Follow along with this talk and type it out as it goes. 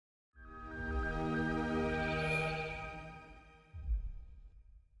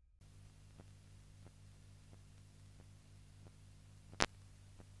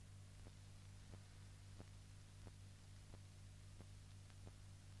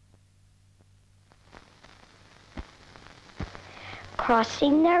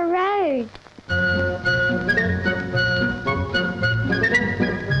crossing the road.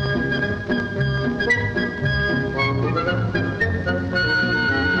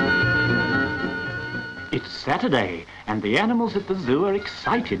 It's Saturday, and the animals at the zoo are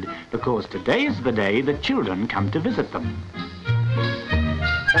excited because today is the day the children come to visit them.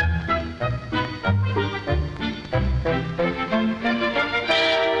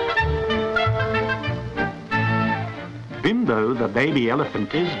 Bimbo, the baby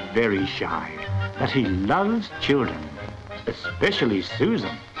elephant, is very shy, but he loves children, especially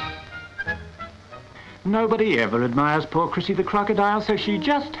Susan. Nobody ever admires poor Chrissy the crocodile, so she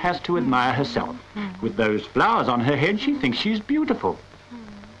just has to admire herself. With those flowers on her head, she thinks she's beautiful.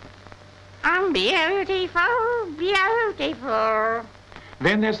 I'm beautiful, beautiful.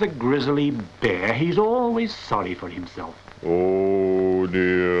 Then there's the grizzly bear. He's always sorry for himself. Oh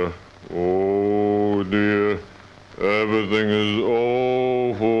dear, everything is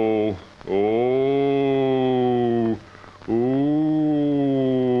awful. Oh,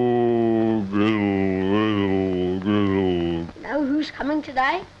 grizzle. Know who's coming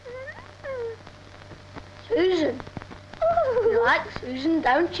today? Susan. You like Susan,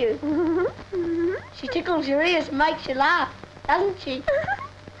 don't you? She tickles your ears and makes you laugh, doesn't she?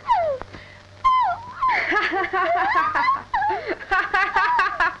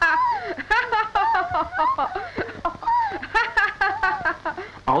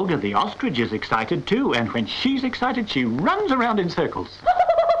 Olga the ostrich is excited too, and when she's excited, she runs around in circles.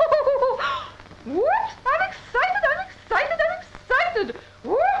 Whoops! I'm excited!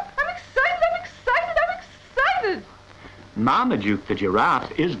 Whoop! I'm excited! Marmaduke the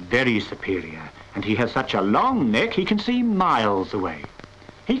giraffe is very superior, and he has such a long neck he can see miles away.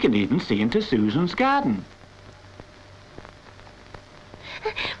 He can even see into Susan's garden.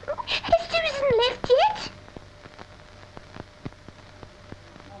 Has Susan left yet?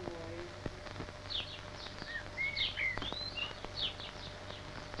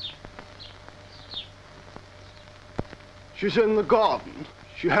 She's in the garden.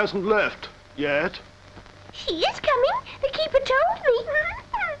 She hasn't left yet. She is coming. The keeper told me.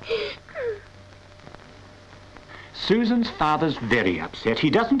 Susan's father's very upset. He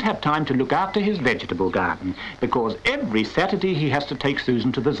doesn't have time to look after his vegetable garden because every Saturday he has to take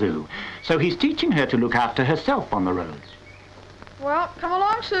Susan to the zoo. So he's teaching her to look after herself on the road. Well, come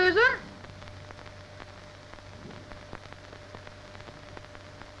along, Susan.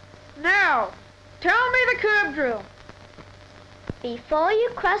 Now, tell me the curb drill. Before you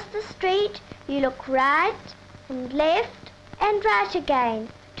cross the street, you look right and left and right again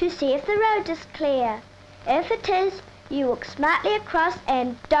to see if the road is clear. If it is, you walk smartly across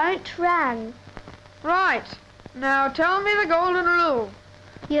and don't run. Right. Now tell me the golden rule.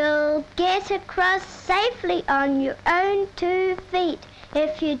 You'll get across safely on your own 2 feet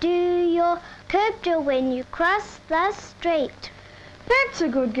if you do your curb drill when you cross the street. That's a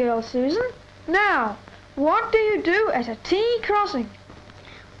good girl, Susan. Now, what do you do at a T crossing?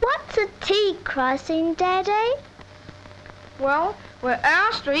 What's a T crossing, Daddy? Well, where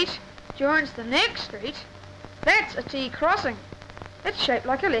our street joins the next street, that's a T crossing. It's shaped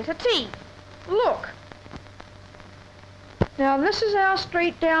like a letter T. Look. Now this is our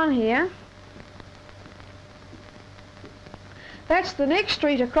street down here. That's the next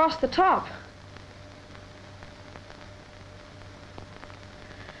street across the top.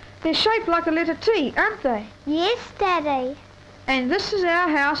 They're shaped like a letter T, aren't they? Yes, Daddy. And this is our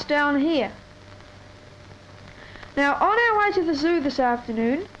house down here. Now, on our way to the zoo this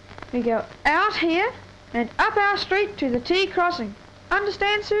afternoon, we go out here and up our street to the T crossing.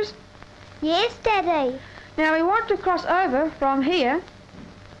 Understand, Susan? Yes, Daddy. Now, we want to cross over from here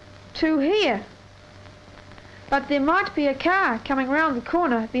to here. But there might be a car coming round the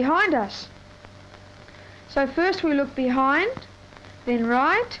corner behind us. So first we look behind, then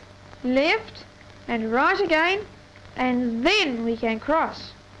right, left, and right again, and then we can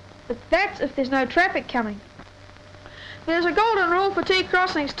cross. But that's if there's no traffic coming. There's a golden rule for T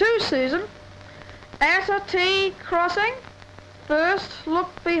crossings too, Susan. At a T crossing, first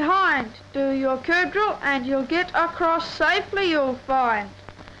look behind. Do your curb drill and you'll get across safely, you'll find.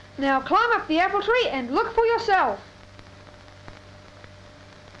 Now climb up the apple tree and look for yourself.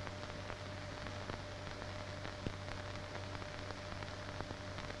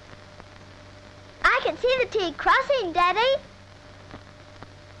 I can see the T crossing, Daddy.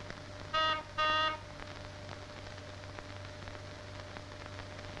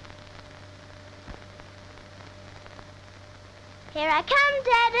 Here I come,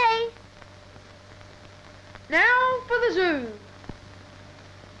 Daddy. Now for the zoo.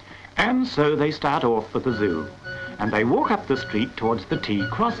 And so they start off for the zoo. and they walk up the street towards the T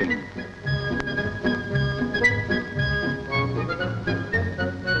crossing.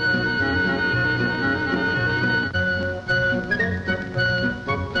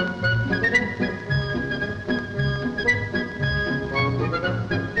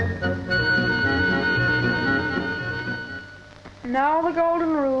 Now the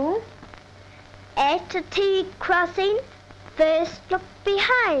golden rule. At a T crossing, first look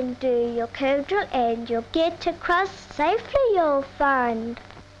behind, do your curve drill and you'll get across safely, you'll find.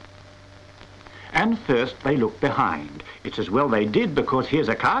 And first they look behind. It's as well they did, because here's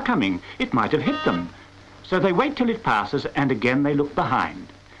a car coming. It might have hit them. So they wait till it passes, and again they look behind.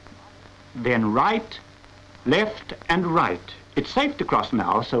 Then right, left and right. It's safe to cross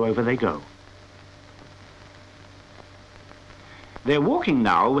now, so over they go. They're walking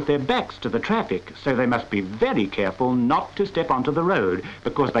now with their backs to the traffic, so they must be very careful not to step onto the road,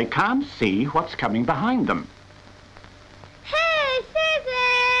 because they can't see what's coming behind them. Hey,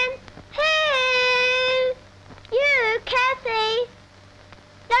 Susan! Hey! You, Kathy!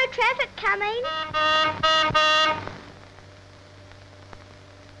 No traffic coming.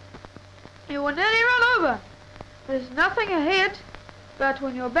 You will nearly run over. There's nothing ahead, but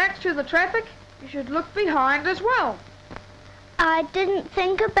when your back's to the traffic, you should look behind as well. I didn't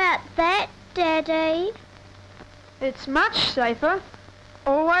think about that, Daddy. It's much safer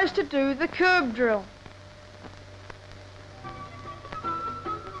always to do the curb drill.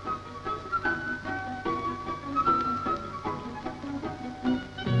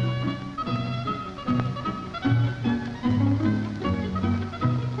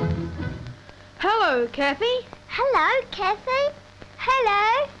 Hello, Kathy. Hello, Kathy.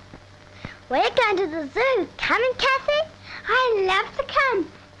 Hello. We're going to the zoo. Coming, Kathy? I love to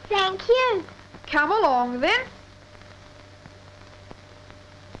come. Thank you. Come along then.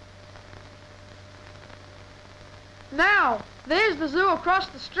 Now, there's the zoo across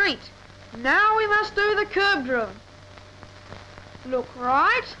the street. Now we must do the curb drill. Look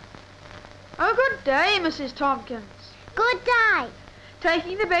right. Oh, good day, Mrs. Tompkins. Good day.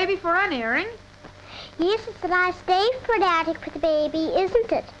 Taking the baby for an airing? Yes, it's a nice day for an outing with the baby,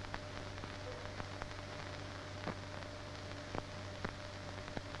 isn't it?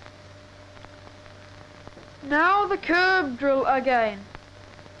 Now the curb drill again.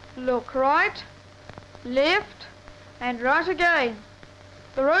 Look right, left, and right again.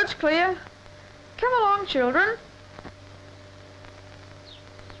 The road's clear. Come along, children.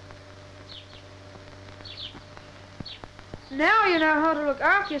 Now you know how to look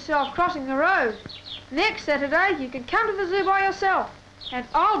after yourself crossing the road. Next Saturday you can come to the zoo by yourself, and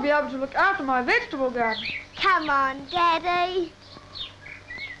I'll be able to look after my vegetable garden. Come on, Daddy.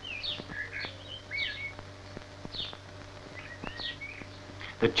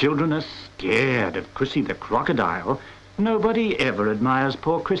 The children are scared of Chrissy the crocodile. Nobody ever admires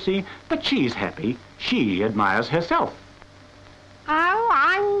poor Chrissy, but she's happy. She admires herself. Oh,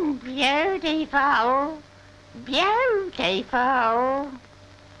 I'm beautiful. Beautiful.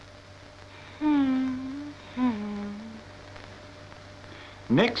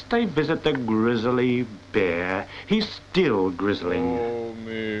 Next they visit the grizzly bear. He's still grizzling. Oh,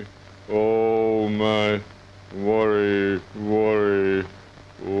 me. Oh, my. Worry, worry.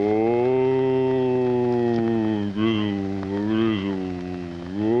 Oh, grizzle.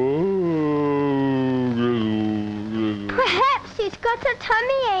 Perhaps he's got a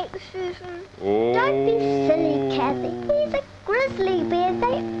tummy ache, Susan. Oh. Don't be silly, Kathy. He's a grizzly bear.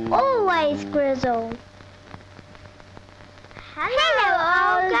 They always grizzle. Hello,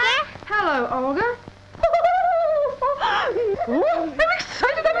 Olga. Hello, Olga. I'm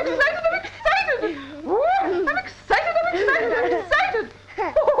excited, I'm excited, I'm excited. I'm excited, I'm excited, I'm excited.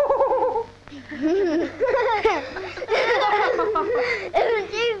 Isn't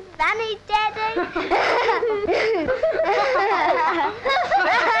you funny, Daddy?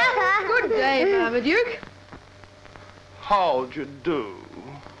 Good day, Marmaduke. How'd you do?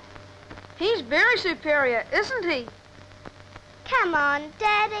 He's very superior, isn't he? Come on,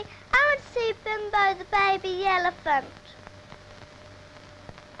 Daddy. I want to see Bimbo the baby elephant.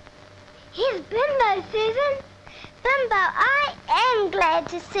 Here's Bimbo, Susan. Bimbo, I am glad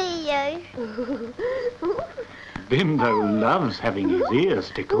to see you. Bimbo loves having his ears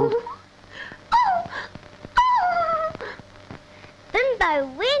tickled. Bimbo,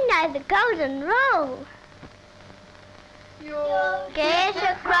 we know the golden rule. You'll Get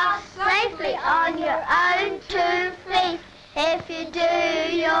across safely on your own 2 feet. If you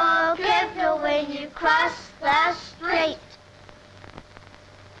do, you're careful when you cross the street.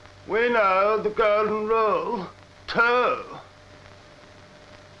 We know the golden rule, too.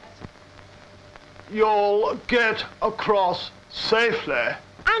 you'll get across safely.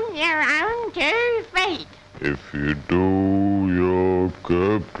 On your own 2 feet. If you do your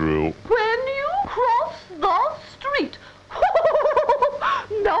curb drill. When you cross the street.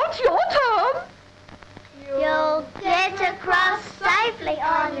 Now it's your turn. You'll get across safely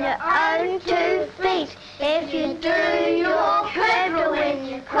on your own 2 feet if you do your curb drill when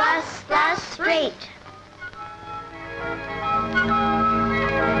you cross the street.